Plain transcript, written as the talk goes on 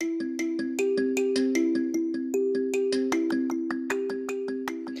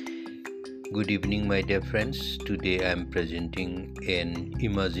Good evening, my dear friends. Today I am presenting an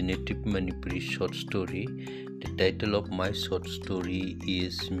imaginative Manipuri short story. The title of my short story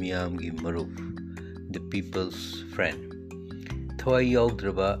is Miyamgi Marup, the People's Friend. Thawai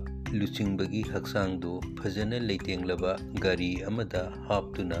yaudraba lucingbagi haksangdu phajana leitinglaba gari amada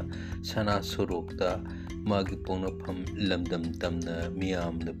haptuna sana sorokta magi ponafam lamdam tamna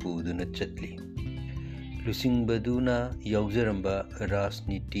miyamna puduna chatli. Lucingbaduna yauzaramba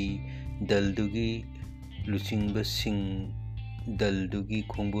rajniti Daldugi Lucingba Singh Daldugi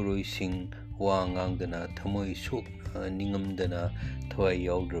Kongburoi Singh Wangangdana Thamoi Sokna Ningamdana Thawai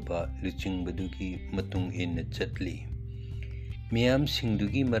Yaudraba Lucingbadugi Matung Inna Chatli Miyam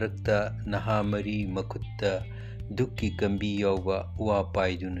Singdugi Marakta Nahamari Makutta Dukki Kambi Yauba Wa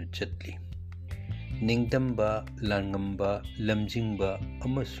Paiduna Chatli Ningdamba Langamba Lamjingba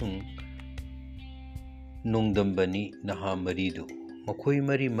Amasung Nongdambani Nahamaridu Makoi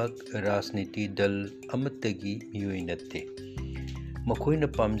marimak rajniti dal amatagi miyoi natte makoina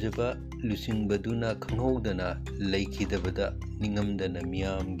pamjaba lucingbaduna khanghodana leikhidabada ningamdana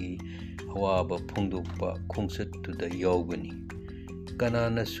miyamgi awaba phongdokpa khongsattuda yaubani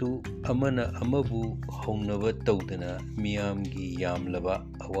kananasu amana amabu hongnaba tawdana miyamgi yamlaba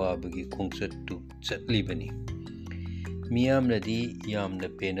awabagi khongsattu chatlibani miyamnadi yamna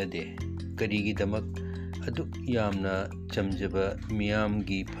penade karigidamak aduk yamna chamjaba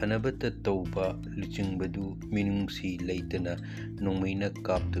miyamgi phanabata tawba lucingbadu minungsi leitana nongmaina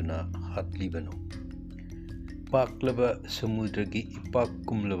kaptuna hatlibano paklaba samudragi ipak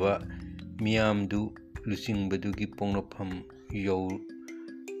kumlaba miyamdu lucingbadugi pongnafam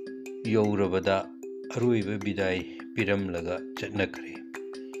yaurabada aroiba bidai piramlaga chatnakre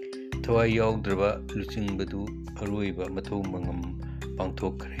thawai yaudraba lucingbadu aroiba mathau mangam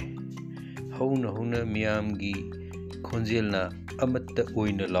pangthokre Hona Miyamgi Khonjelna Amatta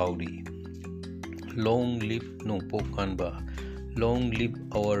Oina Lauri. Long live Nongpok Anba. Long live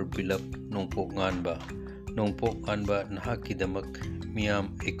our beloved Nongpok Anba. Nongpok Anba Nahakidamak Miyam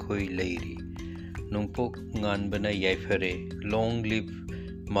Ekoi Leiri. Nongpok Anbana Yaifare. Long live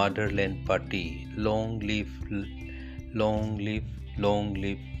Motherland Party. Long live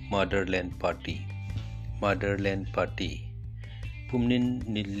Motherland Party. Motherland Party. Pumnin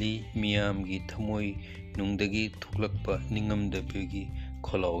nilli miyamgi thamoi nungdagi thuklakpa ningamdabagi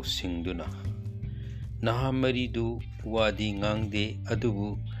kholau singduna nahamaridu wadi ngangde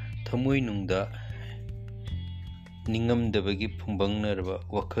adubu thamoi nungda ningamdabagi phungbangnarba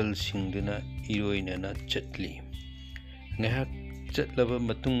wakhal singduna iroinana chatli ngahak chatlaba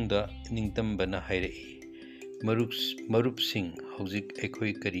matungda ningtambana hairai marup sing hojik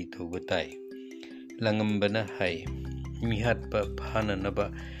ekhoi kari thobatai langambana hai Mihatpa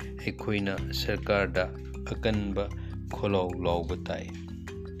Phananaba Ekoina Sarkarda Akanba Kholau Laubatai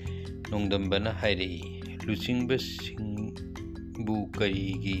Nongdambana Hairi Lucingba Singbu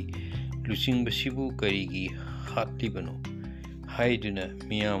Karigi Hatlibano Haiduna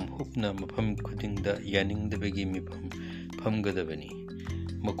Miyam Hupna Mapam Kudingda Yaningdabagi Mipam Pamgadabani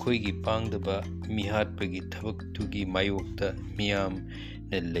Makoigi Pangdaba Mihatpagi Tabaktugi Mayokta Miyam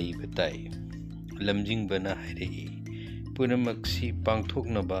Nelay Batai Lamjingbana Hairi Punamaksi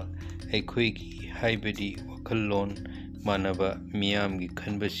Pangthoknaba Ekhoigi Haibadi Wakallon Manaba Miyamgi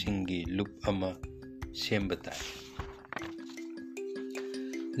Khanbasingi Lup Ama Sembatai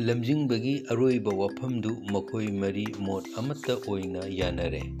Lamjingbagi Aroiba Wapamdu Makoi Mari Mot Amata Oina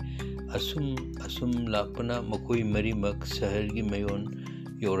Yanare Asum Lakpana Makoi Mari Mak Sahargi Mayon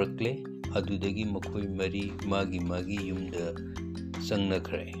Yorakle Adudagi Makoi Mari Magi Yumda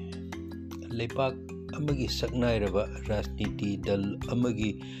Sangnakre Lepak Amagi Saknairaba Rajniti Dal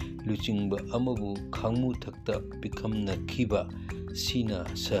Amagi Lucingba Amabu Khangmu Thakta Pikamna Kiba Sina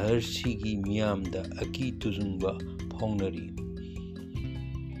Sahar Sigi Miyamda Aki Tuzungba Phongnari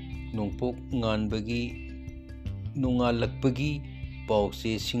Nongpok Nganbagi Nongalakbagi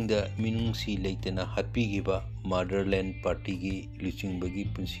Pause Singda Minungsi Leitana Hatpigiba Motherland Party Gi Lucingbagi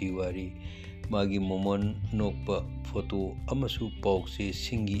Punsiwari Magi Momon Nokpa Photo Amasu Pause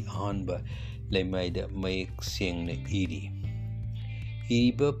Singi Ahanba Laimaida Mayek Sengna Iri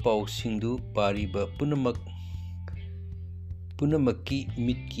Iriba Pau Singdu Pariba Punamaki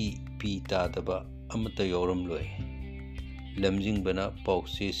Mitki Pi Tadaba Amata Yoram Loy Lamjingbana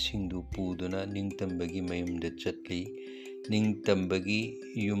Pause Singdu Puduna Ningtambagi Mayumda Chatli Ningtambagi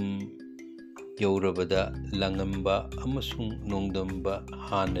Yum Yaurabada Langamba Amasung Nongdamba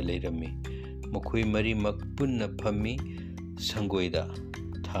Hana Lerami Makoi Marimak Punna Pami Sangoida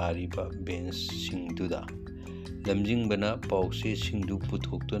Thariba Bench Singduda Lamjingbana Pause Singdu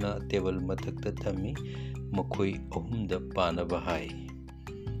Putoktuna Table Matakta Tami Makoi Ahumda Panaba Hai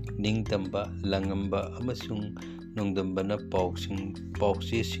ꯅꯤꯡꯇꯝꯕ ꯂꯪꯉꯝꯕ ꯑꯃꯁꯨꯡ ꯅꯣꯡꯗꯝꯕꯅ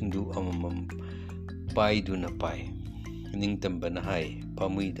ꯄꯥꯎꯆꯦꯁꯤꯡꯗꯨ ꯑꯃꯃꯝ ꯄꯥꯏꯗꯨꯅ ꯄꯥꯏ꯫ ꯅꯤꯡꯇꯝꯕꯅ ꯍꯥꯏ,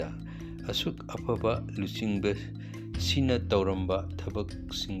 ꯄꯥꯃꯨꯏꯗ, ꯑꯁꯨꯛ ꯑꯐꯕ ꯂꯨꯆꯤꯡꯕꯁꯤꯅ ꯇꯧꯔꯝꯕ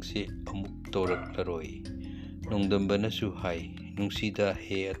ꯊꯕꯛꯁꯤꯡꯁꯦ ꯑꯃꯨꯛ ꯇꯧꯔꯛꯂꯔꯣꯏ꯫ ꯅꯣꯡꯗꯝꯕꯅꯁꯨ ꯍꯥꯏ, ꯅꯨꯡꯁꯤꯗ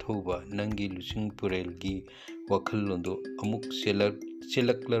ꯍꯦ ꯑꯊꯧꯕ, ꯅꯪꯒꯤ ꯂꯨꯆꯤꯡ ꯄꯨꯔꯦꯜꯒꯤ ꯋꯥꯈꯜꯂꯣꯟꯗꯨ ꯑꯃꯨꯛ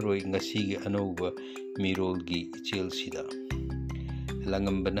ꯆꯦꯜꯂꯛꯂꯔꯣꯏ ꯉꯁꯤꯒꯤ ꯑꯅꯧꯕ ꯃꯤꯔꯣꯜꯒꯤ ꯏꯆꯦꯜꯁꯤꯗ꯫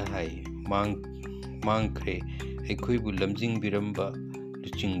 ꯂꯪꯉꯝꯕꯅ ꯍꯥꯏ, ꯃꯥꯡꯈ꯭ꯔꯦ ꯑꯩꯈꯣꯏꯕꯨ ꯂꯝꯖꯤꯡꯕꯤꯔꯝꯕ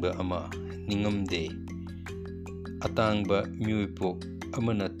ꯂꯨꯆꯤꯡꯕ ꯑꯃ, ꯅꯤꯡꯉꯝꯗꯦ ꯑꯇꯥꯡꯕ ꯃꯤꯑꯣꯏꯄꯣꯛ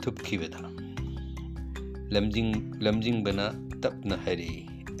ꯑꯃꯅ ꯊꯨꯞꯈꯤꯕꯗ꯫ ꯂꯝꯖꯤꯡꯕꯅ ꯇꯞꯅ ꯍꯥꯏꯔꯛꯏ,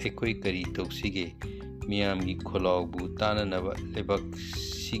 ꯑꯩꯈꯣꯏ ꯀꯔꯤ ꯇꯧꯁꯤꯒꯦ? ꯃꯤꯌꯥꯝꯒꯤ ꯈꯣꯜꯂꯥꯎꯕꯨ ꯇꯥꯅꯅꯕ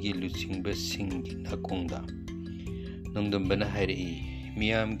ꯂꯩꯕꯥꯛꯁꯤꯒꯤ ꯂꯨꯆꯤꯡꯕꯁꯤꯡꯒꯤ ꯅꯥꯀꯣꯡꯗ꯫ ꯅꯣꯡꯗꯝꯕꯅ ꯍꯥꯏꯔꯛꯏ,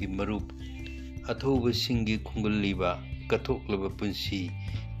 ꯃꯤꯌꯥꯝꯒꯤ ꯃꯔꯨꯞ, ꯑꯊꯧꯕꯁꯤꯡꯒꯤ ꯈꯨꯡꯒꯜꯂꯤꯕ ꯀꯠꯊꯣꯛꯂꯕ ꯄꯨꯟꯁꯤ,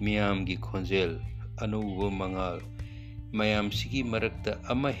 ꯃꯤꯌꯥꯝꯒꯤ ꯈꯣꯟꯖꯦꯜ, ꯑꯅꯧꯕ ꯃꯉꯥꯜ, ꯃꯌꯥꯝꯁꯤꯒꯤ ꯃꯔꯛꯇ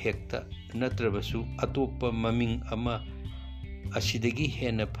ꯑꯃꯍꯦꯛꯇ ꯅꯠꯇ꯭ꯔꯕꯁꯨ ꯑꯇꯣꯞꯄ ꯃꯃꯤꯡ ꯑꯃ, ꯑꯁꯤꯗꯒꯤ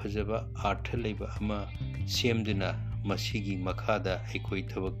ꯍꯦꯟꯅ ꯐꯖꯕ ꯑꯥꯔꯊ ꯂꯩꯕ ꯑꯃ ꯁꯦꯝꯗꯨꯅ ꯃꯁꯤꯒꯤ ꯃꯈꯥꯗ ꯑꯩꯈꯣꯏ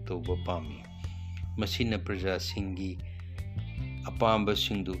ꯊꯕꯛ ꯇꯧꯕ ꯄꯥꯝꯃꯤ꯫ ꯃꯁꯤꯅ ꯄ꯭ꯔꯖꯥꯁꯤꯡꯒꯤ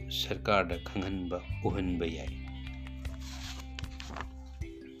ꯑꯄꯥꯝꯕꯁꯤꯡꯗꯨ ꯁꯔꯀꯥꯔꯗ ꯎꯍꯟꯕ ꯌꯥꯏ꯫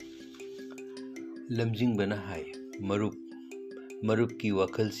 ꯂꯝꯖꯤꯡꯕꯅ ꯍꯥꯏ, ꯃꯔꯨꯞꯀꯤ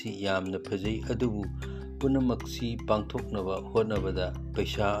ꯋꯥꯈꯜꯁꯤ ꯌꯥꯝꯅ ꯐꯖꯩ, ꯑꯗꯨꯕꯨ ꯄꯨꯝꯅꯃꯛꯁꯤ ꯄꯥꯡꯊꯣꯛꯅꯕ ꯍꯣꯠꯅꯕꯗ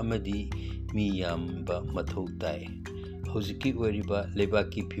ꯄꯩꯁꯥ ꯑꯃꯗꯤ ꯃꯤ ꯌꯥꯝꯕ ꯃꯊꯧ ꯇꯥꯏ꯫ ꯍꯧꯖꯤꯛꯀꯤ ꯑꯣꯏꯔꯤꯕ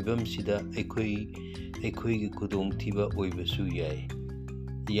ꯂꯩꯕꯥꯛꯀꯤ ꯐꯤꯕꯝꯁꯤꯗ ꯑꯩꯈꯣꯏꯒꯤ ꯈꯨꯗꯣꯡꯊꯤꯕ ꯑꯣꯏꯕꯁꯨ ꯌꯥꯏ꯫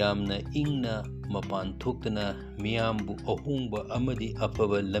 ꯌꯥꯝꯅ ꯏꯪꯅ ꯃꯄꯥꯟ ꯊꯣꯛꯇꯅ ꯃꯤꯌꯥꯝꯕꯨ ꯑꯍꯣꯡꯕ ꯑꯃꯗꯤ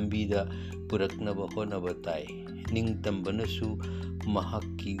ꯑꯐꯕ ꯂꯝꯕꯤꯗ ꯄꯨꯔꯛꯅꯕ ꯍꯣꯠꯅꯕ ꯇꯥꯏ꯫ ꯅꯤꯡꯇꯝꯕꯅꯁꯨ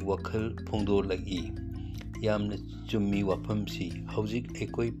ꯃꯍꯥꯛꯀꯤ ꯋꯥꯈꯜ ꯐꯣꯡꯗꯣꯛꯂꯛꯏ, ꯌꯥꯝꯅ ꯆꯨꯝꯃꯤ ꯋꯥꯐꯝꯁꯤ꯫ ꯍꯧꯖꯤꯛ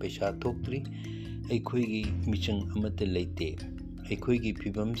ꯑꯩꯈꯣꯏ ꯄꯩꯁꯥ ꯊꯣꯛꯇ꯭ꯔꯤ, ꯑꯩꯈꯣꯏꯒꯤ ꯃꯤꯆꯪ ꯑꯃꯠꯇ ꯂꯩꯇꯦ꯫ ꯑꯩꯈꯣꯏꯒꯤ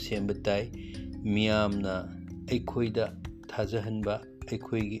ꯐꯤꯕꯝ ꯁꯦꯝꯕ ꯇꯥꯏ, ꯃꯤꯌꯥꯝꯅ ꯑꯩꯈꯣꯏꯗ ꯊꯥꯖꯍꯟꯕ,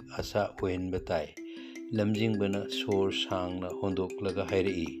 ꯑꯩꯈꯣꯏꯒꯤ ꯑꯁꯥ ꯑꯣꯏꯍꯟꯕ ꯇꯥꯏ꯫ ꯂꯝꯖꯤꯡꯕꯅ ꯁꯣꯔ ꯁꯥꯡꯅ ꯍꯣꯟꯗꯣꯛꯂꯒ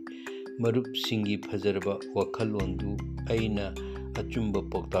ꯍꯥꯏꯔꯛꯏ, ꯃꯔꯨꯞꯁꯤꯡꯒꯤ ꯐꯖꯔꯕ ꯋꯥꯈꯜꯂꯣꯟꯗꯨ ꯑꯩꯅ ꯑꯆꯨꯝꯕ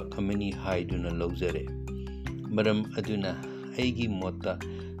ꯄꯥꯎꯇꯥꯛ ꯑꯃꯅꯤ ꯍꯥꯏꯗꯨꯅ ꯂꯧꯖꯔꯦ꯫ ꯃꯔꯝ ꯑꯗꯨꯅ ꯑꯩꯒꯤ ꯃꯣꯠꯇ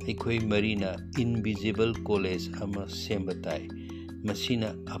ꯑꯩꯈꯣꯏ ꯃꯔꯤꯅ ꯏꯟꯚꯤꯖꯤꯕꯜ ꯀꯣꯂꯦꯖ ꯑꯃ ꯁꯦꯝꯕ ꯇꯥꯏ꯫ ꯃꯁꯤꯅ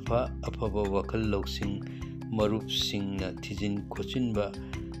ꯑꯐꯕ ꯋꯥꯈꯜ ꯂꯧꯁꯤꯡ, ꯃꯔꯨꯞꯁꯤꯡꯅ ꯊꯤꯖꯤꯟ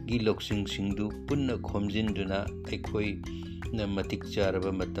ꯈꯣꯠꯆꯤꯟꯕꯒꯤ ꯂꯧꯁꯤꯡꯁꯤꯡꯗꯨ ꯄꯨꯟꯅ ꯈꯣꯝꯖꯤꯟꯗꯨꯅ ꯑꯩꯈꯣꯏꯅ ꯃꯇꯤꯛ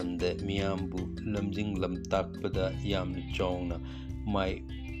ꯆꯥꯔꯕ ꯃꯇꯝꯗ ꯃꯤꯌꯥꯝꯕꯨ ꯂꯝꯖꯤꯡ ꯂꯝꯇꯥꯛꯄꯗ ꯌꯥꯝꯅ ꯆꯥꯎꯅ ꯃꯥꯏ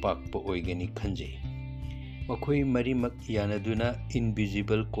ꯄꯥꯛꯄ ꯑꯣꯏꯒꯅꯤ ꯈꯟꯖꯩ꯫ ꯃꯈꯣꯏ ꯃꯔꯤꯃꯛ ꯌꯥꯅꯗꯨꯅ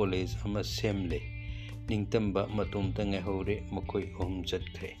ꯏꯟꯚꯤꯖꯤꯕꯜ ꯀꯣꯂꯦꯖ ꯑꯃ ꯁꯦꯝꯂꯦ꯫ ꯅꯤꯡꯇꯝꯕ ꯃꯇꯣꯝꯇ ꯉꯥꯏꯍꯧꯔꯦ, ꯃꯈꯣꯏ ꯑꯍꯨꯝ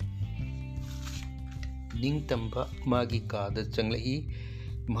ꯆꯠꯈ꯭ꯔꯦ꯫ ꯅꯤꯡꯇꯝꯕ ꯃꯥꯒꯤ ꯀꯥꯗ ꯆꯪꯂꯛꯏ꯫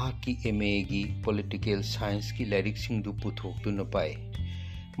 ꯃꯍꯥꯛꯀꯤ ꯑꯦꯝ.ꯑꯦ.ꯒꯤ ꯄꯣꯂꯤꯇꯤꯀꯦꯜ ꯁꯥꯏꯟꯁꯀꯤ ꯂꯥꯏꯔꯤꯛꯁꯤꯡꯗꯨ ꯄꯨꯊꯣꯛꯇꯨꯅ ꯄꯥꯏ꯫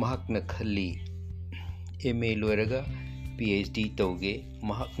 ꯃꯍꯥꯛꯅ ꯈꯜꯂꯤ, ꯑꯦꯝ.ꯑꯦ. ꯂꯣꯏꯔꯒ ꯄꯤ.ꯑꯩꯆ.ꯗꯤ. ꯇꯧꯒꯦ꯫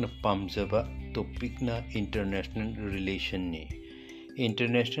 ꯃꯍꯥꯛꯅ ꯄꯥꯝꯖꯕ ꯇꯣꯄꯤꯛꯅ ꯏꯟꯇꯔꯅꯦꯁꯅꯦꯜ ꯔꯤꯂꯦꯁꯟꯅꯤ꯫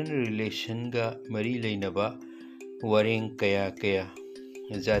 ꯏꯟꯇꯔꯅꯦꯁꯅꯦꯜ ꯔꯤꯂꯦꯁꯟꯒ ꯃꯔꯤ ꯂꯩꯅꯕ ꯋꯥꯔꯦꯡ ꯀꯌꯥ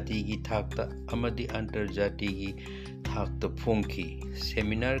ꯖꯥꯇꯤꯒꯤ ꯊꯥꯛꯇ ꯑꯃꯗꯤ ꯑꯟꯇꯔꯖꯥꯇꯤꯒꯤ ꯊꯥꯛꯇ ꯐꯣꯡꯈꯤ꯫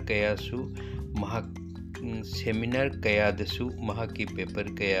 ꯁꯦꯃꯤꯅꯥꯔ ꯀꯌꯥꯗꯁꯨ ꯃꯍꯥꯛꯀꯤ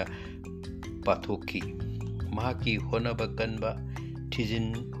ꯄꯦꯄꯔ ꯀꯌꯥ ꯄꯥꯊꯣꯛꯈꯤ꯫ ꯃꯍꯥꯛꯀꯤ ꯍꯣꯠꯅꯕ ꯀꯟꯕ, ꯊꯤꯖꯤꯟ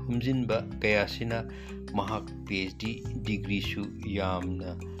ꯍꯨꯝꯖꯤꯟꯕ ꯀꯌꯥꯁꯤꯅ ꯃꯍꯥꯛ ꯄꯤ.ꯑꯩꯆ.ꯗꯤ. ꯗꯤꯒ꯭ꯔꯤꯁꯨ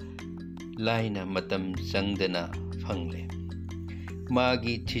ꯌꯥꯝꯅ ꯂꯥꯏꯅ ꯃꯇꯝ ꯆꯪꯗꯅ ꯐꯪꯂꯦ꯫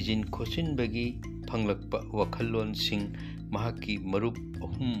 ꯃꯥꯒꯤ ꯊꯤꯖꯤꯟ ꯈꯣꯠꯆꯤꯟꯕꯒꯤ ꯐꯪꯂꯛꯄ ꯋꯥꯈꯜꯂꯣꯟꯁꯤꯡ ꯃꯍꯥꯛꯀꯤ ꯃꯔꯨꯞ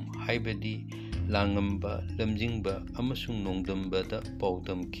ꯑꯍꯨꯝ ꯍꯥꯏꯕꯗꯤ ꯂꯥꯡꯉꯝꯕ, ꯂꯝꯖꯤꯡꯕ ꯑꯃꯁꯨꯡ ꯅꯣꯡꯗꯝꯕꯗ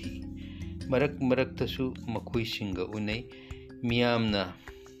ꯄꯥꯎꯗꯝꯈꯤ꯫ ꯃꯔꯛꯇꯁꯨ ꯃꯈꯣꯏꯁꯤꯡꯒ ꯎꯅꯩ꯫ ꯃꯤꯌꯥꯝ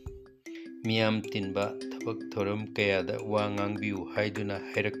ꯇꯤꯟꯕ ꯊꯕꯛ ꯊꯧꯔꯝ ꯀꯌꯥꯗ ꯋꯥ ꯉꯥꯡꯕꯤꯌꯨ ꯍꯥꯏꯗꯨꯅ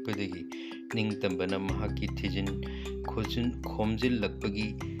ꯍꯥꯏꯔꯛꯄꯗꯒꯤ ꯅꯤꯡꯇꯝꯕꯅ ꯃꯍꯥꯛꯀꯤ ꯊꯤꯖꯤꯟ ꯈꯣꯝꯖꯤꯜꯂꯛꯄꯒꯤ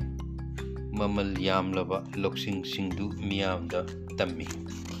ꯃꯃꯜ ꯌꯥꯝꯂꯕ ꯂꯧꯁꯤꯡꯁꯤꯡꯗꯨ ꯃꯤꯌꯥꯝꯗ ꯇꯝꯃꯤ꯫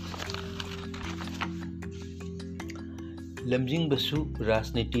 ꯂꯝꯖꯤꯡꯕꯁꯨ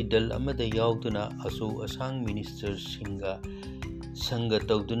ꯔꯥꯖꯅꯤꯇꯤ ꯗꯜ ꯑꯃꯗ ꯌꯥꯎꯗꯨꯅ ꯑꯆꯧ ꯑꯁꯥꯡ ꯃꯤꯅꯤꯁꯇꯔꯁꯤꯡꯒ ꯁꯪꯒ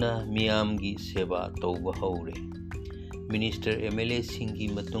ꯇꯧꯗꯨꯅ ꯃꯤꯌꯥꯝꯒꯤ ꯁꯦꯕꯥ ꯇꯧꯕ ꯍꯧꯔꯦ꯫ ꯃꯤꯅꯤꯁꯇꯔ ꯑꯦꯝ.ꯑꯦꯜ.ꯑꯦ.ꯁꯤꯡꯒꯤ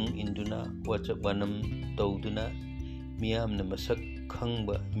ꯃꯇꯨꯡ ꯏꯟꯗꯨꯅ ꯋꯥꯆꯞ ꯋꯥꯅꯝ ꯇꯧꯗꯨꯅ ꯃꯤꯌꯥꯝꯅ ꯃꯁꯛ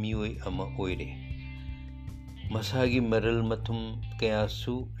ꯈꯪꯕ ꯃꯤꯑꯣꯏ ꯑꯃ ꯑꯣꯏꯔꯦ꯫ ꯃꯁꯥꯒꯤ ꯃꯔꯜ ꯃꯊꯨꯝ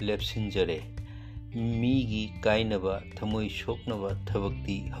ꯀꯌꯥꯁꯨ ꯂꯦꯞꯁꯤꯟꯖꯔꯦ꯫ ꯃꯤꯒꯤ ꯀꯥꯏꯅꯕ, ꯊꯃꯣꯏ ꯁꯣꯛꯅꯕ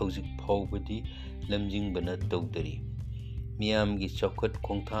ꯊꯕꯛꯇꯤ ꯍꯧꯖꯤꯛ ꯐꯥꯎꯕꯗꯤ ꯂꯝꯖꯤꯡꯕꯅ ꯇꯧꯗꯔꯤ꯫ ꯃꯤꯌꯥꯝꯒꯤ ꯆꯥꯎꯈꯠ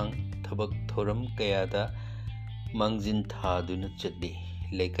ꯈꯣꯡꯊꯥꯡ ꯊꯕꯛ ꯊꯧꯔꯝ ꯀꯌꯥꯗ ꯃꯥꯡꯖꯤꯟ ꯊꯥꯗꯨꯅ ꯆꯠꯂꯤ꯫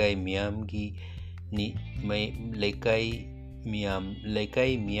 ꯂꯩꯀꯥꯏ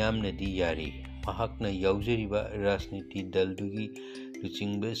ꯂꯩꯀꯥꯏ ꯃꯤꯌꯥꯝꯅꯗꯤ ꯌꯥꯔꯤ꯫ ꯃꯍꯥꯛꯅ ꯌꯥꯎꯖꯔꯤꯕ ꯔꯥꯖꯅꯤꯇꯤ ꯗꯜꯗꯨꯒꯤ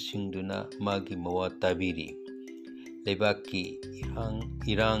ꯂꯨꯆꯤꯡꯕꯁꯤꯡꯗꯨꯅ ꯃꯥꯒꯤ ꯃꯋꯥ ꯇꯥꯕꯤꯔꯤ꯫ ꯂꯩꯕꯥꯛꯀꯤ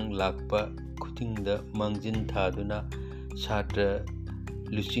ꯏꯔꯥꯡ ꯂꯥꯛꯄ ꯈꯨꯗꯤꯡꯗ ꯃꯥꯡꯖꯤꯟ ꯊꯥꯗꯨꯅ ꯁꯥꯇ꯭ꯔ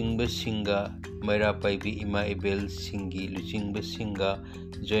ꯂꯨꯆꯤꯡꯕꯁꯤꯡꯒ, ꯃꯩꯔꯥ ꯄꯥꯏꯕꯤ ꯏꯃꯥ ꯏꯕꯦꯜꯁꯤꯡꯒꯤ ꯂꯨꯆꯤꯡꯕꯁꯤꯡꯒ,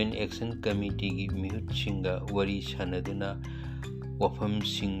 ꯖꯣꯏꯟꯠ ꯑꯦꯛꯁꯟ ꯀꯃꯤꯇꯤꯒꯤ ꯃꯤꯍꯨꯠꯁꯤꯡꯒ ꯋꯥꯔꯤ ꯁꯥꯅꯗꯨꯅ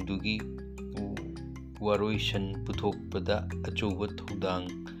ꯋꯥꯐꯝꯁꯤꯡꯗꯨꯒꯤ ꯋꯥꯔꯣꯏꯁꯟ ꯄꯨꯊꯣꯛꯄꯗ ꯑꯆꯧꯕ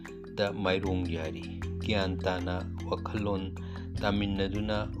ꯊꯧꯗꯥꯡꯗ ꯃꯥꯏꯔꯣꯡ ꯌꯥꯔꯤ꯫ ꯒ꯭ꯌꯥꯟ ꯇꯥꯅ ꯋꯥꯈꯜꯂꯣꯟ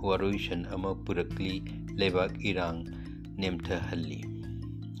ꯇꯥꯃꯤꯟꯅꯗꯨꯅ ꯋꯥꯔꯣꯏꯁꯟ ꯑꯃ ꯄꯨꯔꯛꯂꯤ, ꯂꯩꯕꯥꯛ ꯏꯔꯥꯡ ꯅꯦꯝꯊꯍꯜꯂꯤ꯫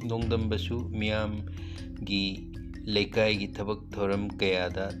 ꯅꯣꯡꯗꯝꯕꯁꯨ ꯃꯤꯌꯥꯝꯒꯤ ꯂꯩꯀꯥꯏꯒꯤ ꯊꯕꯛ ꯊꯧꯔꯝ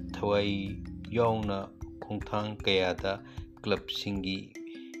ꯀꯌꯥꯗ ꯊꯋꯥꯏ ꯌꯥꯎꯅ ꯈꯣꯡꯊꯥꯡ ꯀꯌꯥꯗ ꯀ꯭ꯂꯕꯁꯤꯡꯒꯤ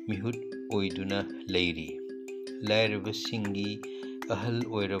ꯃꯤꯍꯨꯠ ꯑꯣꯏꯗꯨꯅ ꯂꯩꯔꯤ꯫ ꯂꯥꯏꯔꯕꯁꯤꯡꯒꯤ, ꯑꯍꯜ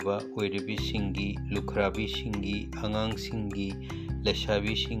ꯑꯣꯏꯔꯕ ꯑꯣꯏꯔꯕꯤꯁꯤꯡꯒꯤ, ꯂꯨꯈ꯭ꯔꯥꯕꯤꯁꯤꯡꯒꯤ, ꯑꯉꯥꯡꯁꯤꯡꯒꯤ,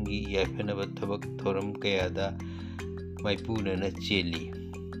 ꯂꯩꯁꯥꯕꯤꯁꯤꯡꯒꯤ ꯌꯥꯏꯐꯅꯕ ꯊꯕꯛ ꯊꯧꯔꯝ ꯀꯌꯥꯗ ꯃꯥꯏꯄꯨꯅꯅ ꯆꯦꯜꯂꯤ꯫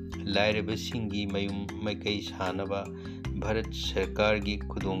 ꯂꯥꯏꯔꯕꯁꯤꯡꯒꯤ ꯃꯌꯨꯝ ꯃꯀꯩ ꯁꯥꯅꯕ ꯚꯥꯔꯠ ꯁꯔꯀꯥꯔꯒꯤ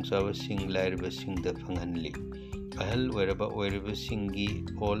ꯈꯨꯗꯣꯡꯆꯥꯕꯁꯤꯡ ꯂꯥꯏꯔꯕꯁꯤꯡꯗ ꯐꯪꯍꯜꯂꯤ꯫ ꯑꯍꯜ ꯑꯣꯏꯔꯕ ꯑꯣꯏꯔꯕꯁꯤꯡꯒꯤ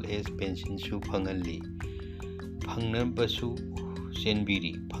ꯑꯣꯜ ꯑꯦꯖ ꯄꯦꯟꯁꯟꯁꯨ ꯐꯪꯍꯜꯂꯤ꯫ ꯐꯪꯅꯕꯁꯨ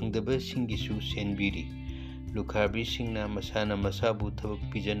ꯆꯦꯟꯕꯤꯔꯤ, ꯐꯪꯗꯕꯁꯤꯡꯒꯤꯁꯨ ꯆꯦꯟꯕꯤꯔꯤ꯫ ꯂꯨꯈ꯭ꯔꯥꯕꯤꯁꯤꯡꯅ ꯃꯁꯥꯅ ꯃꯁꯥꯕꯨ ꯊꯕꯛ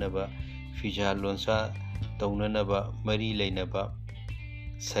ꯄꯤꯖꯅꯕ, ꯐꯤꯁꯥ ꯂꯣꯟꯁꯥ ꯇꯧꯅꯅꯕ ꯃꯔꯤ ꯂꯩꯅꯕ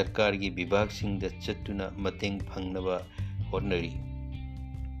ꯁꯔꯀꯥꯔꯒꯤ ꯕꯤꯚꯥꯒꯁꯤꯡꯗ ꯆꯠꯇꯨꯅ ꯃꯇꯦꯡ ꯐꯪꯅꯕ ꯍꯣꯠꯅꯔꯤ꯫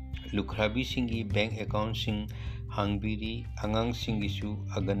 ꯂꯨꯈ꯭ꯔꯥꯕꯤꯁꯤꯡꯒꯤ ꯕꯦꯡꯛ ꯑꯦꯀꯥꯎꯟꯠꯁꯤꯡ ꯍꯥꯡꯕꯤꯔꯤ꯫ ꯑꯉꯥꯡꯁꯤꯡꯒꯤꯁꯨ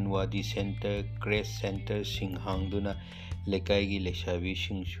ꯑꯪꯒꯟꯋꯥꯗꯤ ꯁꯦꯟꯇꯔ, ꯀ꯭ꯔꯦꯆ ꯁꯦꯟꯇꯔꯁꯤꯡ ꯍꯥꯡꯗꯨꯅ ꯂꯩꯀꯥꯏꯒꯤ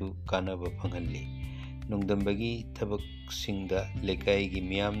ꯂꯩꯁꯥꯕꯤꯁꯤꯡꯁꯨ ꯀꯥꯟꯅꯕ ꯐꯪꯍꯜꯂꯤ꯫ ꯅꯣꯡꯗꯝꯕꯒꯤ ꯊꯕꯛꯁꯤꯡꯗ ꯂꯩꯀꯥꯏꯒꯤ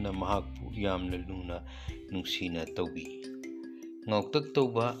ꯃꯤꯌꯥꯝꯅ ꯃꯍꯥꯛꯄꯨ ꯌꯥꯝꯅ ꯂꯨꯅ ꯅꯨꯡꯁꯤꯅ ꯇꯧꯕꯤ꯫ ꯉꯥꯎꯇꯛ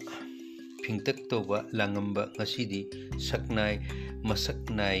ꯇꯧꯕ, ꯐꯤꯡꯇꯛ ꯇꯧꯕ ꯂꯥꯡꯉꯝꯕ ꯉꯁꯤꯗꯤ ꯃꯁꯛ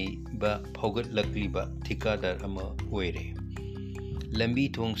ꯅꯥꯏꯕ ꯐꯥꯎꯒꯠꯂꯛꯂꯤꯕ ꯊꯤꯀꯥꯗꯥꯔ ꯑꯃ ꯑꯣꯏꯔꯦ꯫ ꯂꯝꯕꯤ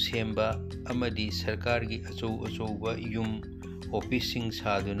ꯊꯣꯡ ꯁꯦꯝꯕ ꯑꯃꯗꯤ ꯁꯔꯀꯥꯔꯒꯤ ꯑꯆꯧ ꯑꯆꯧꯕ ꯌꯨꯝ, ꯑꯣꯐꯤꯁꯁꯤꯡ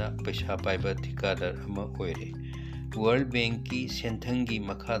ꯁꯥꯗꯨꯅ ꯄꯩꯁꯥ ꯄꯥꯏꯕ ꯊꯤꯀꯥꯗꯥꯔ ꯑꯃ ꯑꯣꯏꯔꯦ꯫ ꯋꯥꯔꯜꯗ ꯕꯦꯡꯛꯀꯤ ꯁꯦꯟꯊꯪꯒꯤ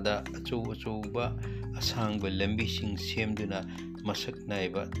ꯃꯈꯥꯗ ꯑꯆꯧ ꯑꯆꯧꯕ ꯑꯁꯥꯡꯕ ꯂꯝꯕꯤꯁꯤꯡ ꯁꯦꯝꯗꯨꯅ ꯃꯁꯛ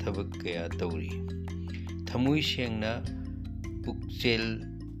ꯅꯥꯏꯕ ꯊꯕꯛ ꯀꯌꯥ ꯇꯧꯔꯤ꯫ ꯊꯃꯣꯏ ꯁꯦꯡꯅ, ꯄꯨꯛꯆꯦꯜ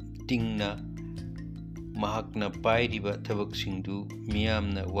ꯇꯤꯡꯅ ꯃꯍꯥꯛꯅ ꯄꯥꯏꯔꯤꯕ ꯊꯕꯛꯁꯤꯡꯗꯨ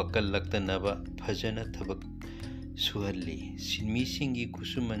ꯃꯤꯌꯥꯝꯅ ꯋꯥꯀꯠꯂꯛꯇꯅꯕ ꯐꯖꯅ ꯊꯕꯛ ꯁꯨꯍꯜꯂꯤ꯫ ꯁꯤꯟꯃꯤꯁꯤꯡꯒꯤ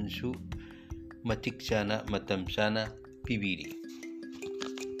ꯈꯨꯠꯁꯨꯃꯟꯁꯨ ꯃꯇꯤꯛ ꯆꯥꯅ ꯃꯇꯝ ꯆꯥꯅ ꯄꯤꯕꯤꯔꯤ꯫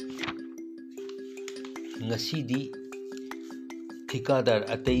 ꯉꯁꯤꯗꯤ ꯊꯤꯀꯥꯗꯥꯔ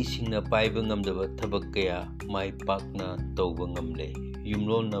ꯑꯇꯩꯁꯤꯡꯅ ꯄꯥꯏꯕ ꯉꯝꯗꯕ ꯊꯕꯛ ꯀꯌꯥ ꯃꯥꯏ ꯄꯥꯛꯅ ꯇꯧꯕ ꯉꯝꯂꯦ꯫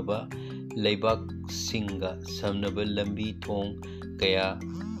 ꯌꯨꯝꯂꯣꯟꯅꯕ ꯂꯩꯕꯥꯛꯁꯤꯡꯒ ꯁꯝꯅꯕ ꯂꯝꯕꯤ ꯊꯣꯡ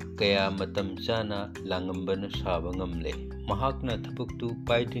ꯀꯌꯥ ꯃꯇꯝ ꯆꯥꯅ ꯂꯥꯡꯉꯝꯕꯅ ꯁꯥꯕ ꯉꯝꯂꯦ꯫ ꯃꯍꯥꯛꯅ ꯊꯕꯛꯇꯨ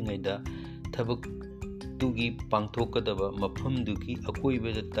ꯄꯥꯏꯗ꯭ꯔꯤꯉꯩꯗ ꯊꯕꯛꯇꯨꯒꯤ ꯄꯥꯡꯊꯣꯛꯀꯗꯕ ꯃꯐꯝꯗꯨꯒꯤ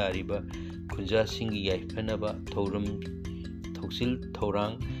ꯑꯀꯣꯏꯕꯗ ꯇꯥꯔꯤꯕ ꯈꯨꯟꯖꯥꯁꯤꯡꯒꯤ ꯌꯥꯏꯐꯅꯕ ꯊꯧꯁꯤꯜ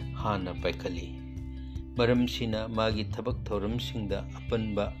ꯊꯧꯔꯥꯡ ꯍꯥꯟꯅ ꯄꯥꯏꯈꯠꯂꯤ꯫ ꯃꯔꯝꯁꯤꯅ ꯃꯥꯒꯤ ꯊꯕꯛ ꯊꯧꯔꯝꯁꯤꯡꯗ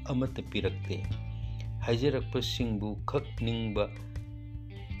ꯑꯄꯟꯕ ꯑꯃꯠꯇ ꯄꯤꯔꯛꯇꯦ꯫ ꯍꯥꯏꯖꯔꯛꯄꯁꯤꯡꯕꯨ ꯈꯛ ꯅꯤꯡꯕ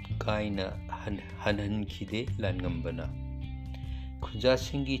ꯀꯥꯏꯅ ꯍꯟꯍꯟꯈꯤꯗꯦ ꯂꯥꯟꯉꯝꯕꯅ꯫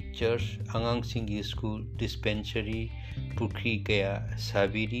 ꯈꯨꯟꯖꯥꯁꯤꯡꯒꯤ ꯆꯔꯆ, ꯑꯉꯥꯡꯁꯤꯡꯒꯤ ꯁ꯭ꯀꯨꯜ, ꯗꯤꯁꯄꯦꯟꯁꯔꯤ, ꯄꯨꯈ꯭ꯔꯤ ꯀꯌꯥ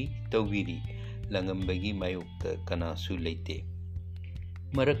ꯁꯥꯕꯤꯔꯤ, ꯇꯧꯕꯤꯔꯤ꯫ ꯂꯥꯡꯉꯝꯕꯒꯤ ꯃꯥꯌꯣꯛꯇ ꯀꯅꯥꯁꯨ ꯂꯩꯇꯦ꯫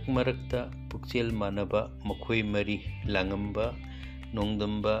 ꯃꯔꯛ ꯃꯔꯛꯇ ꯄꯨꯛꯆꯦꯜ ꯃꯥꯟꯅꯕ ꯃꯈꯣꯏ ꯃꯔꯤ, ꯂꯥꯡꯉꯝꯕ,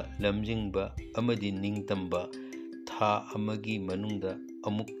 ꯅꯣꯡꯗꯝꯕ, ꯂꯝꯖꯤꯡꯕ ꯑꯃꯗꯤ ꯅꯤꯡꯇꯝꯕ, ꯊꯥ ꯑꯃꯒꯤ ꯃꯅꯨꯡꯗ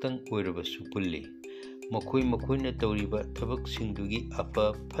ꯑꯃꯨꯛꯇꯪ ꯑꯣꯏꯔꯕꯁꯨ ꯄꯨꯜꯂꯤ꯫ ꯃꯈꯣꯏꯅ ꯇꯧꯔꯤꯕ ꯊꯕꯛꯁꯤꯡꯗꯨꯒꯤ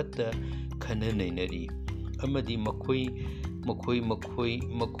ꯑꯐ ꯐꯠꯇ ꯈꯟꯅ ꯅꯩꯅꯔꯤ ꯑꯃꯗꯤ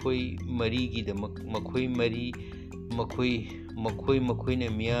ꯃꯈꯣꯏꯅ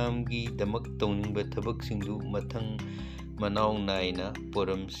ꯃꯤꯌꯥꯝꯒꯤꯗꯃꯛ ꯇꯧꯅꯤꯡꯕ ꯊꯕꯛꯁꯤꯡꯗꯨ ꯃꯊꯪ ꯃꯅꯥꯎ ꯅꯥꯏꯅ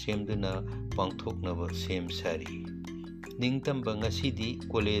ꯄꯣꯔꯝ ꯁꯦꯝꯗꯨꯅ ꯄꯥꯡꯊꯣꯛꯅꯕ ꯁꯦꯝ ꯁꯥꯔꯤ꯫ ꯅꯤꯡꯇꯝꯕ ꯉꯁꯤꯗꯤ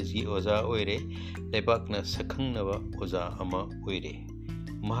ꯀꯣꯂꯦꯖꯒꯤ ꯑꯣꯖꯥ ꯑꯣꯏꯔꯦ, ꯂꯩꯕꯥꯛꯅ ꯁꯛꯈꯪꯅꯕ ꯑꯣꯖꯥ ꯑꯃ ꯑꯣꯏꯔꯦ꯫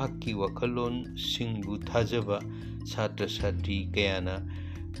 ꯃꯍꯥꯛꯀꯤ ꯋꯥꯈꯜꯂꯣꯟꯁꯤꯡꯕꯨ ꯊꯥꯖꯕ ꯁꯥꯇ꯭ꯔ ꯁꯥꯇ꯭ꯔꯤ ꯀꯌꯥꯅ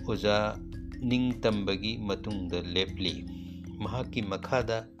ꯑꯣꯖꯥ ꯅꯤꯡꯇꯝꯕꯒꯤ ꯃꯇꯨꯡꯗ ꯂꯦꯞꯂꯤ꯫ ꯃꯍꯥꯛꯀꯤ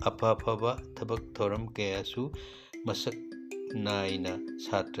ꯃꯈꯥꯗ ꯑꯐꯕ ꯊꯕꯛ ꯊꯧꯔꯝ ꯀꯌꯥꯁꯨ ꯃꯁꯛ ꯅꯥꯏꯅ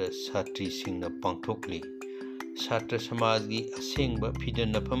ꯁꯥꯇ꯭ꯔ ꯁꯥꯇ꯭ꯔꯤꯁꯤꯡꯅ ꯄꯥꯡꯊꯣꯛꯂꯤ꯫ ꯁꯥꯇ꯭ꯔ ꯁꯃꯥꯖꯒꯤ ꯑꯁꯦꯡꯕ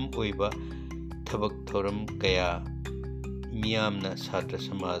ꯐꯤꯗꯅꯐꯝ ꯑꯣꯏꯕ ꯊꯕꯛ ꯊꯧꯔꯝ ꯀꯌꯥ ꯃꯤꯌꯥꯝꯅ ꯁꯥꯇ꯭ꯔ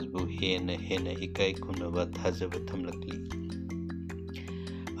ꯁꯃꯥꯖꯕꯨ ꯍꯦꯟꯅ ꯏꯀꯥꯏ ꯈꯨꯝꯅꯕ ꯊꯥꯖꯕ ꯊꯝꯂꯛꯂꯤ꯫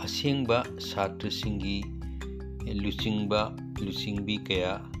 ꯑꯁꯦꯡꯕ ꯁꯥꯇ꯭ꯔꯁꯤꯡꯒꯤ ꯂꯨꯆꯤꯡꯕꯤ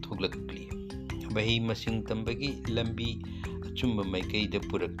ꯀꯌꯥ ꯊꯣꯛꯂꯛꯂꯤ꯫ ꯃꯍꯩ ꯃꯁꯤꯡ ꯇꯝꯕꯒꯤ ꯂꯝꯕꯤ ꯑꯆꯨꯝꯕ ꯃꯥꯏꯀꯩꯗ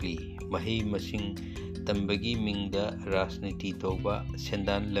ꯄꯨꯔꯛꯂꯤ꯫ ꯃꯍꯩ ꯃꯁꯤꯡ ꯇꯝꯕꯒꯤ ꯃꯤꯡꯗ ꯔꯥꯖꯅꯤꯇꯤ ꯇꯧꯕ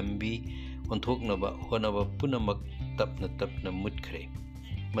ꯁꯦꯟꯗꯥꯟ ꯂꯝꯕꯤ ꯑꯣꯟꯊꯣꯛꯅꯕ ꯍꯣꯠꯅꯕ ꯄꯨꯝꯅꯃꯛ ꯇꯞꯅ ꯇꯞꯅ ꯃꯨꯠꯈ꯭ꯔꯦ꯫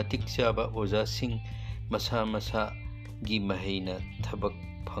 ꯃꯇꯤꯛ ꯆꯥꯕ ꯑꯣꯖꯥꯁꯤꯡ ꯃꯁꯥ ꯃꯁꯥꯒꯤ ꯃꯍꯩꯅ ꯊꯕꯛ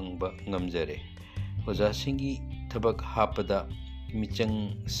ꯐꯪꯕ ꯉꯝꯖꯔꯦ꯫ ꯑꯣꯖꯥꯁꯤꯡꯒꯤ ꯊꯕꯛ ꯍꯥꯞꯄꯗ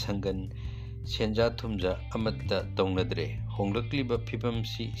ꯃꯤꯆꯪ ꯁꯪꯒꯟ ꯁꯦꯟꯖꯥ ꯊꯨꯝꯖꯥ ꯑꯃꯠꯇ ꯇꯧꯅꯗ꯭ꯔꯦ꯫ ꯍꯣꯡꯂꯛꯂꯤꯕ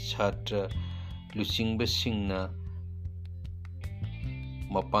ꯐꯤꯕꯝꯁꯤ ꯁꯥꯇ꯭ꯔ ꯂꯨꯆꯤꯡꯕꯁꯤꯡꯅ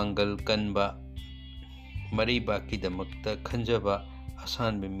ꯃꯄꯥꯡꯒꯜ ꯀꯟꯕ ꯃꯔꯩꯕꯥꯛꯀꯤꯗꯃꯛꯇ ꯈꯟꯖꯕ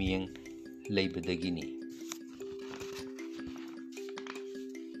ꯑꯁꯥꯟꯕ ꯃꯤꯠꯌꯦꯡ ꯂꯩꯕꯗꯒꯤꯅꯤ꯫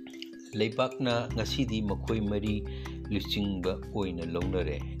 ꯂꯩꯕꯥꯛꯅ ꯉꯁꯤꯗꯤ ꯃꯈꯣꯏ ꯃꯔꯤ ꯂꯨꯆꯤꯡꯕ ꯑꯣꯏꯅ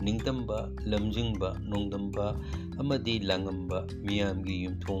ꯂꯧꯅꯔꯦ꯫ ꯅꯤꯡꯇꯝꯕ, ꯂꯝꯖꯤꯡꯕ, ꯅꯣꯡꯗꯝꯕ ꯑꯃꯗꯤ ꯂꯥꯡꯉꯝꯕ ꯃꯤꯌꯥꯝꯒꯤ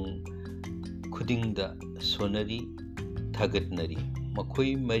ꯌꯨꯝꯊꯣꯡ ꯈꯨꯗꯤꯡꯗ ꯁꯣꯟꯅꯔꯤ, ꯊꯥꯒꯠꯅꯔꯤ꯫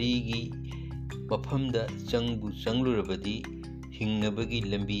 ꯃꯈꯣꯏ ꯃꯔꯤꯒꯤ ꯃꯐꯝꯗ ꯆꯪꯕꯨ ꯆꯪꯂꯨꯔꯕꯗꯤ ꯍꯤꯡꯅꯕꯒꯤ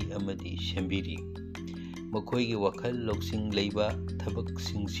ꯂꯝꯕꯤ ꯑꯃꯗꯤ ꯁꯦꯝꯕꯤꯔꯤ꯫ ꯃꯈꯣꯏꯒꯤ ꯋꯥꯈꯜ ꯂꯧꯁꯤꯡ ꯂꯩꯕ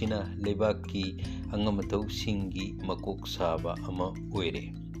ꯊꯕꯛꯁꯤꯡꯁꯤꯅ ꯂꯩꯕꯥꯛꯀꯤ ꯑꯉꯝ ꯑꯊꯧꯁꯤꯡꯒꯤ ꯃꯀꯣꯛ ꯁꯥꯕ ꯑꯃ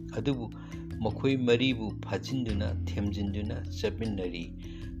ꯑꯣꯏꯔꯦ꯫ ꯑꯗꯨꯕꯨ ꯃꯈꯣꯏ ꯃꯔꯤꯕꯨ ꯐꯥꯖꯤꯟꯗꯨꯅ ꯊꯦꯝꯖꯤꯟꯗꯨꯅ ꯆꯠꯃꯤꯟꯅꯔꯤ꯫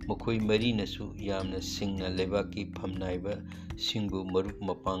 ꯃꯈꯣꯏ ꯃꯔꯤꯅꯁꯨ ꯌꯥꯝꯅ ꯁꯤꯡꯅ ꯂꯩꯕꯥꯛꯀꯤ ꯐꯝꯅꯥꯏꯕꯁꯤꯡꯕꯨ ꯃꯔꯨꯞ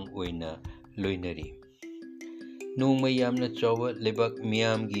ꯃꯄꯥꯡ ꯑꯣꯏꯅ ꯂꯣꯏꯅꯔꯤ꯫ ꯅꯣꯡꯃ ꯌꯥꯝꯅ ꯆꯥꯎꯕ ꯂꯩꯕꯥꯛ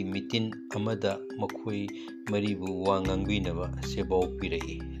ꯃꯤꯌꯥꯝꯒꯤ ꯃꯤꯇꯤꯟ ꯑꯃꯗ ꯃꯈꯣꯏ ꯃꯔꯤꯕꯨ ꯋꯥ ꯉꯥꯡꯕꯤꯅꯕ ꯆꯦꯄꯥꯎ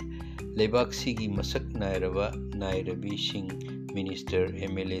ꯄꯤꯔꯛꯏ꯫ ꯂꯩꯕꯥꯛꯁꯤꯒꯤ ꯃꯁꯛ ꯅꯥꯏꯔꯕ ꯅꯥꯏꯔꯕꯤꯁꯤꯡ, ꯃꯤꯅꯤꯁꯇꯔ,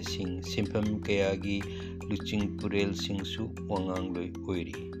 ꯑꯦꯝ.ꯑꯦꯜ.ꯑꯦꯁꯤꯡ, ꯁꯤꯟꯐꯝ ꯀꯌꯥꯒꯤ ꯂꯨꯆꯤꯡ ꯄꯨꯔꯦꯜꯁꯤꯡꯁꯨ ꯋꯥꯉꯥꯡꯂꯣꯏ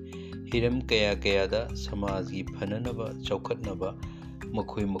ꯑꯣꯏꯔꯤ꯫ ꯍꯤꯔꯝ ꯀꯌꯥꯗ ꯁꯃꯥꯖꯒꯤ ꯐꯅꯅꯕ, ꯆꯥꯎꯈꯠꯅꯕ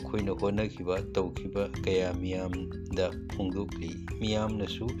ꯃꯈꯣꯏꯅ ꯍꯣꯠꯅꯈꯤꯕ, ꯇꯧꯈꯤꯕ ꯀꯌꯥ ꯃꯤꯌꯥꯝꯗ ꯐꯣꯡꯗꯣꯛꯂꯤ꯫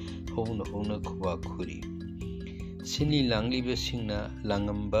 ꯃꯤꯌꯥꯝꯅꯁꯨ ꯍꯧꯅ ꯍꯧꯅ ꯈꯨꯕꯥꯛ ꯈꯨꯔꯤ꯫ ꯁꯤꯟꯂꯤ ꯂꯥꯡꯂꯤꯕꯁꯤꯡꯅ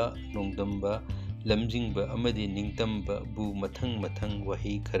ꯂꯥꯡꯉꯝꯕ, ꯅꯣꯡꯗꯝꯕ, ꯂꯝꯖꯤꯡꯕ ꯑꯃꯗꯤ ꯅꯤꯡꯇꯝꯕꯕꯨ ꯃꯊꯪ ꯃꯊꯪ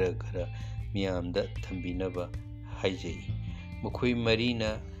ꯋꯥꯍꯩ ꯈꯔ ꯃꯤꯌꯥꯝꯗ ꯊꯝꯕꯤꯅꯕ ꯍꯥꯏꯖꯩ꯫ ꯃꯈꯣꯏ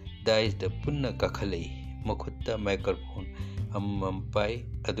ꯃꯔꯤꯅ ꯗꯥꯏꯁꯗ ꯄꯨꯟꯅ ꯀꯥꯈꯠꯂꯛꯏ꯫ ꯃꯈꯨꯠꯇ ꯃꯥꯏꯀ꯭ꯔꯣꯐꯣꯟ ꯑꯃꯃꯝ ꯄꯥꯏ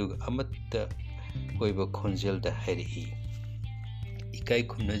ꯑꯗꯨꯒ ꯑꯃꯠꯇ ꯑꯣꯏꯕ ꯈꯣꯟꯖꯦꯜꯗ ꯍꯥꯏꯔꯛꯏ꯫ ꯏꯀꯥꯏ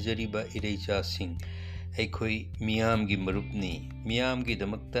ꯈꯨꯝꯅꯖꯔꯤꯕ ꯏꯔꯩꯆꯥꯁꯤꯡ, ꯑꯩꯈꯣꯏ ꯃꯤꯌꯥꯝꯒꯤ ꯃꯔꯨꯞꯅꯤ꯫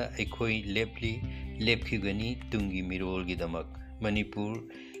 ꯃꯤꯌꯥꯝꯒꯤꯗꯃꯛꯇ ꯑꯩꯈꯣꯏ ꯂꯦꯞꯈꯤꯒꯅꯤ ꯇꯨꯡꯒꯤ ꯃꯤꯔꯣꯜꯒꯤꯗꯃꯛ꯫ ꯃꯅꯤꯄꯨꯔ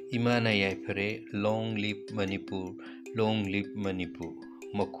ꯏꯃꯥꯅ ꯌꯥꯏꯐꯔꯦ, ꯂꯣꯡ ꯂꯤꯚ ꯃꯅꯤꯄꯨꯔ, ꯂꯣꯡ ꯂꯤꯚ ꯃꯅꯤꯄꯨꯔ꯫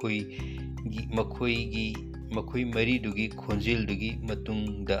 ꯃꯈꯣꯏ ꯃꯔꯤꯗꯨꯒꯤ ꯈꯣꯟꯖꯦꯜꯗꯨꯒꯤ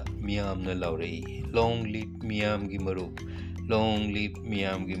ꯃꯇꯨꯡꯗ ꯃꯤꯌꯥꯝꯅ ꯂꯥꯎꯔꯛꯏ, ꯂꯣꯡ ꯂꯤꯚ ꯃꯤꯌꯥꯝꯒꯤ ꯃꯔꯨꯞ, ꯂꯣꯡ ꯂꯤꯚ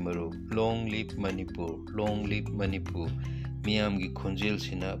ꯃꯤꯌꯥꯝꯒꯤ ꯃꯔꯨꯞ, ꯂꯣꯡ ꯂꯤꯚ ꯃꯅꯤꯄꯨꯔ, ꯂꯣꯡ ꯂꯤꯚ ꯃꯅꯤꯄꯨꯔ꯫ ꯃꯤꯌꯥꯝꯒꯤ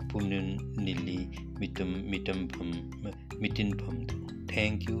ꯈꯣꯟꯖꯦꯜꯁꯤꯅ ꯄꯨꯝꯅꯤꯟ ꯅꯤꯜꯂꯤ ꯃꯤꯇꯤꯟꯐꯝꯗꯨ꯫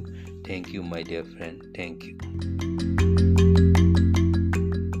 Thank you, my dear friend, thank U.